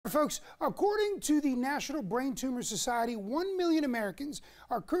Folks, according to the National Brain Tumor Society, 1 million Americans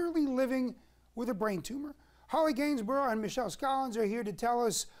are currently living with a brain tumor. Holly Gainsborough and Michelle Scollins are here to tell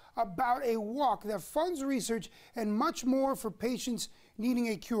us about a walk that funds research and much more for patients needing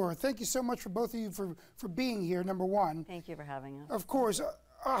a cure. Thank you so much for both of you for being here, number one. Thank you for having us. Of course.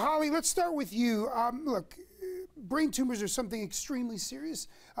 Holly, let's start with you. Look, brain tumors are something extremely serious,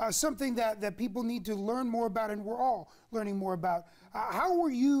 something that people need to learn more about, and we're all learning more about. How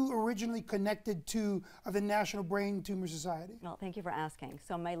were you originally connected to the National Brain Tumor Society? Well, thank you for asking.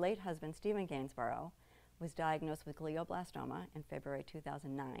 So my late husband, Stephen Gainsborough, was diagnosed with glioblastoma in February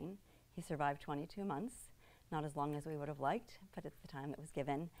 2009. He survived 22 months, not as long as we would have liked, but at the time that was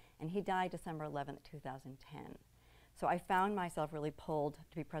given, and he died December 11th, 2010. So I found myself really pulled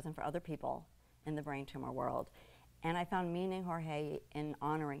to be present for other people in the brain tumor world. And I found meaning, Jorge, in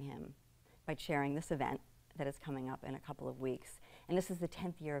honoring him by chairing this event that is coming up in a couple of weeks. And this is the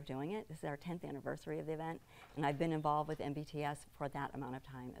 10th year of doing it. This is our 10th anniversary of the event. And I've been involved with MBTS for that amount of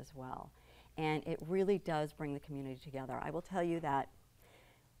time as well. And it really does bring the community together. I will tell you that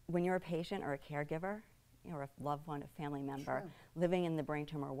when you're a patient or a caregiver, or a loved one, a family member, living in the brain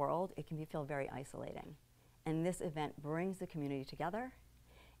tumor world, it can feel very isolating. And this event brings the community together.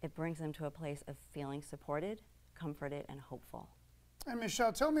 It brings them to a place of feeling supported, comforted, and hopeful. And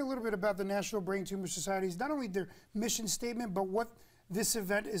Michelle, tell me a little bit about the National Brain Tumor Society's, not only their mission statement, but what this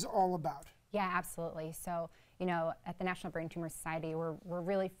event is all about. Yeah, absolutely. So, you know, at the National Brain Tumor Society, we're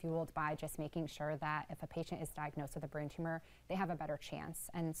really fueled by just making sure that if a patient is diagnosed with a brain tumor, they have a better chance.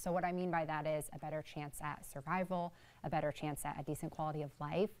 And so what I mean by that is a better chance at survival, a better chance at a decent quality of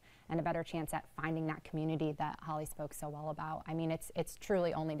life, and a better chance at finding that community that Holly spoke so well about. I mean, it's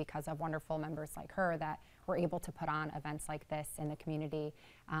truly only because of wonderful members like her that we're able to put on events like this in the community.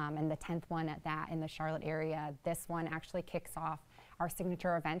 And the 10th one at that in the Charlotte area, this one actually kicks off our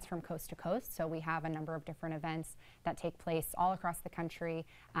signature events from coast to coast. So we have a number of different events that take place all across the country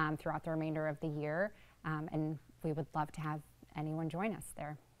throughout the remainder of the year. And we would love to have anyone join us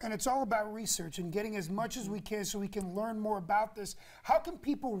there. And it's all about research and getting as much as we can so we can learn more about this. How can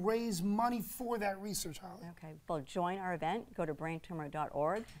people raise money for that research, Holly? Okay, well, join our event. Go to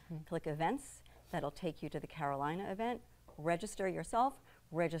braintumor.org, click events. That'll take you to the Carolina event. Register yourself,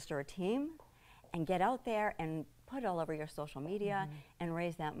 register a team, and get out there and put it all over your social media and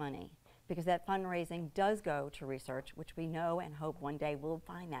raise that money. Because that fundraising does go to research, which we know and hope one day we'll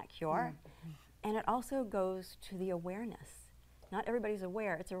find that cure. And it also goes to the awareness. Not everybody's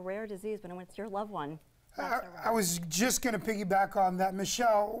aware. It's a rare disease, but when it's your loved one, I was just going to piggyback on that.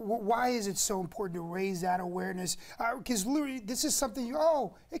 Michelle, why is it so important to raise that awareness? Because literally, this is something,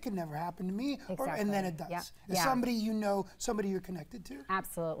 it could never happen to me, and then it does. Yep. It's somebody you know, somebody you're connected to.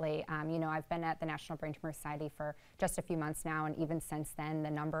 Absolutely. You know, I've been at the National Brain Tumor Society for just a few months now, and even since then,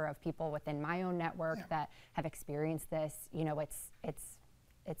 the number of people within my own network that have experienced this, you know,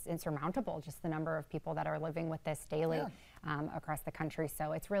 it's insurmountable, just the number of people that are living with this daily across the country.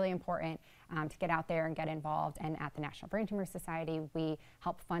 So it's really important to get out there and get involved. And at the National Brain Tumor Society, we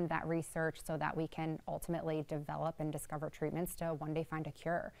help fund that research so that we can ultimately develop and discover treatments to one day find a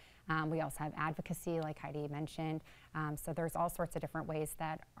cure. We also have advocacy, like Heidi mentioned. So there's all sorts of different ways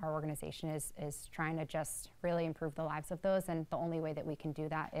that our organization is trying to just really improve the lives of those. And the only way that we can do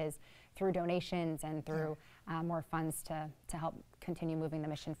that is through donations and through more funds to help continue moving the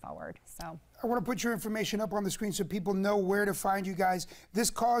mission forward. So I want to put your information up on the screen so people know where to find you guys. This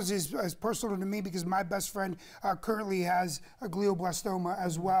cause is personal to me because my best friend currently has a glioblastoma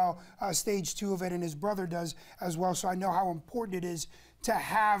as well, stage 2 of it, and his brother does as well. So I know how important it is to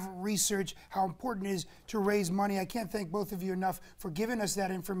have research, how important it is to raise money. I can't thank both of you enough for giving us that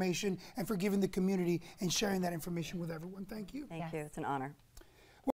information and for giving the community and sharing that information with everyone. Thank you. Thank you. It's an honor.